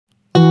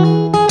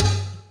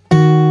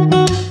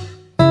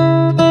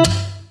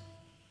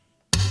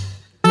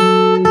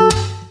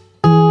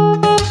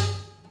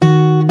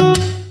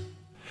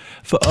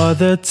for all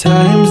the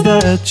times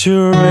that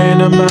you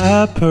rain on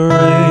my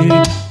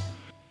parade,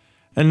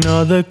 and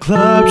all the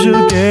clubs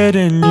you get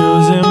in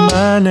using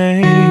my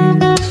name.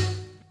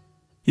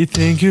 You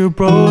think you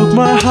broke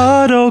my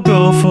heart, oh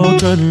girl, for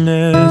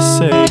goodness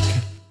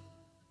sake.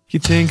 You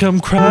think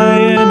I'm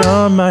crying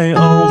on my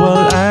own,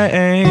 well I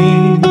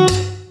ain't.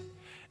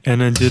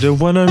 And I didn't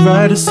wanna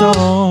write a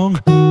song,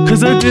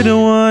 cause I didn't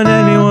want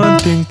anyone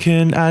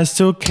thinking I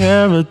still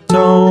care or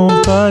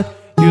don't. But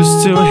you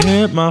still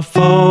hit my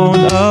phone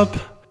up,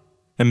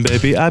 and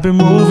baby I've been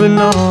moving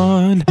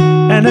on.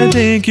 And I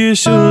think you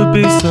should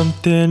be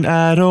something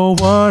I don't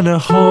wanna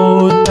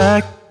hold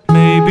back.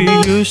 Maybe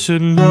you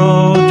should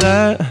know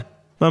that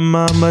my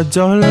mama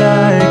don't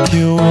like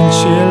you and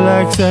she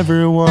likes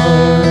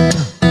everyone.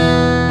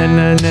 And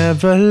I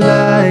never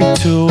like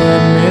to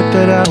admit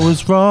that I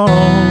was wrong.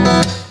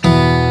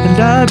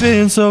 And I've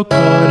been so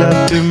caught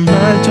up in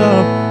my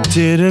job,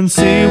 didn't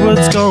see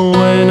what's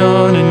going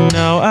on. And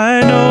now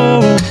I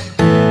know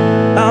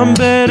I'm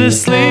better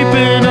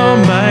sleeping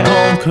on my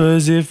own.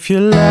 Cause if you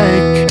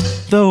like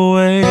the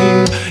way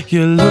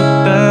you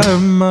look that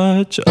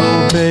much,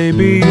 oh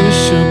baby, you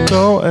should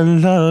go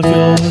and love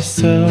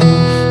yourself.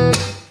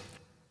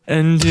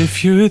 And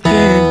if you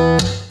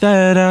think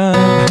that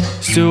I'm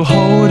still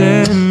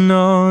holding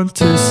on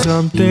to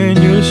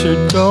something, you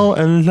should go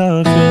and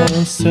love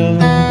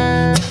yourself.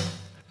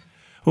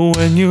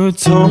 When you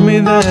told me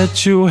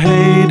that you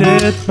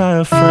hated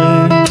my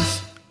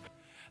friends,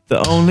 the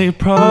only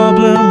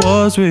problem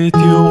was with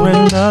you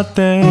and not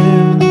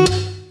them.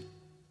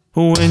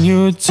 When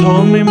you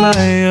told me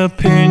my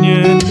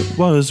opinion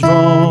was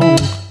wrong,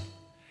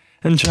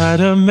 and tried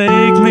to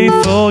make me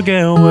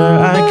forget where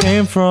I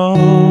came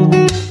from.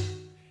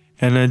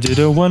 And I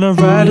didn't wanna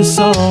write a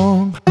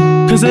song,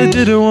 cause I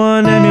didn't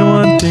want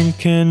anyone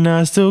thinking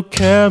I still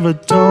care or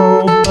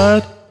don't.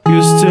 But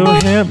you still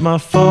hit my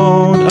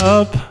phone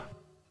up,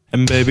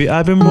 and baby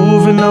I've been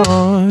moving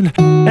on.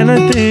 And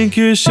I think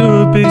you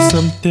should be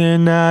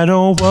something I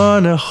don't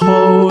wanna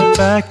hold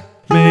back.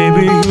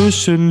 Maybe you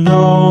should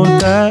know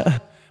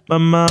that my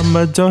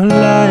mama don't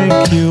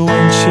like you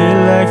and she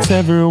likes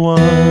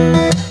everyone.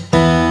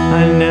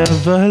 I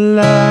never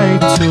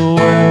like to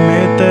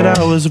admit that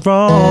I was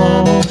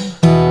wrong.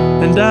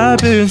 And I've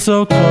been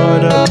so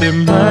caught up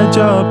in my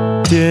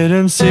job,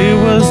 didn't see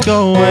what's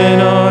going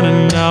on.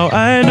 And now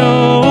I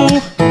know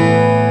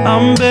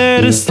I'm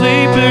better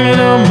sleeping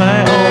on my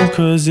own.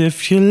 Cause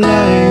if you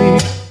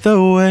like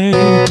the way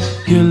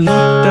you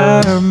look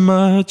that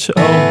much,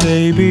 oh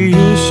baby,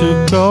 you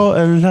should go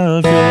and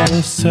love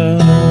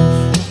yourself.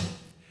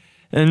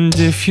 And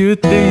if you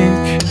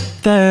think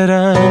that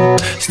I'm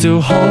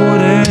still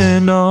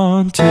holding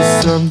on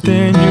to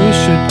something, you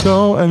should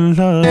go and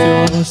love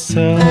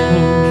yourself.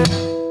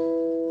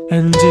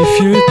 And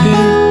if you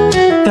think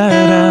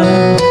that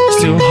I'm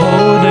still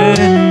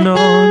holding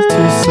on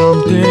to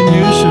something,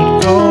 you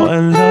should go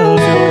and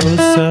love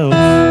yourself.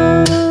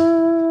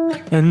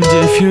 And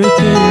if you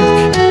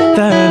think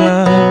that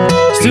I'm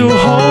still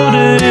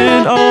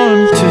holding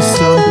on to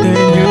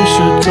something, you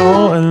should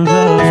go and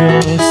love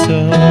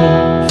yourself.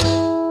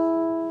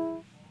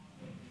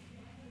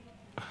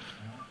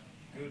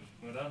 Good,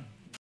 well done.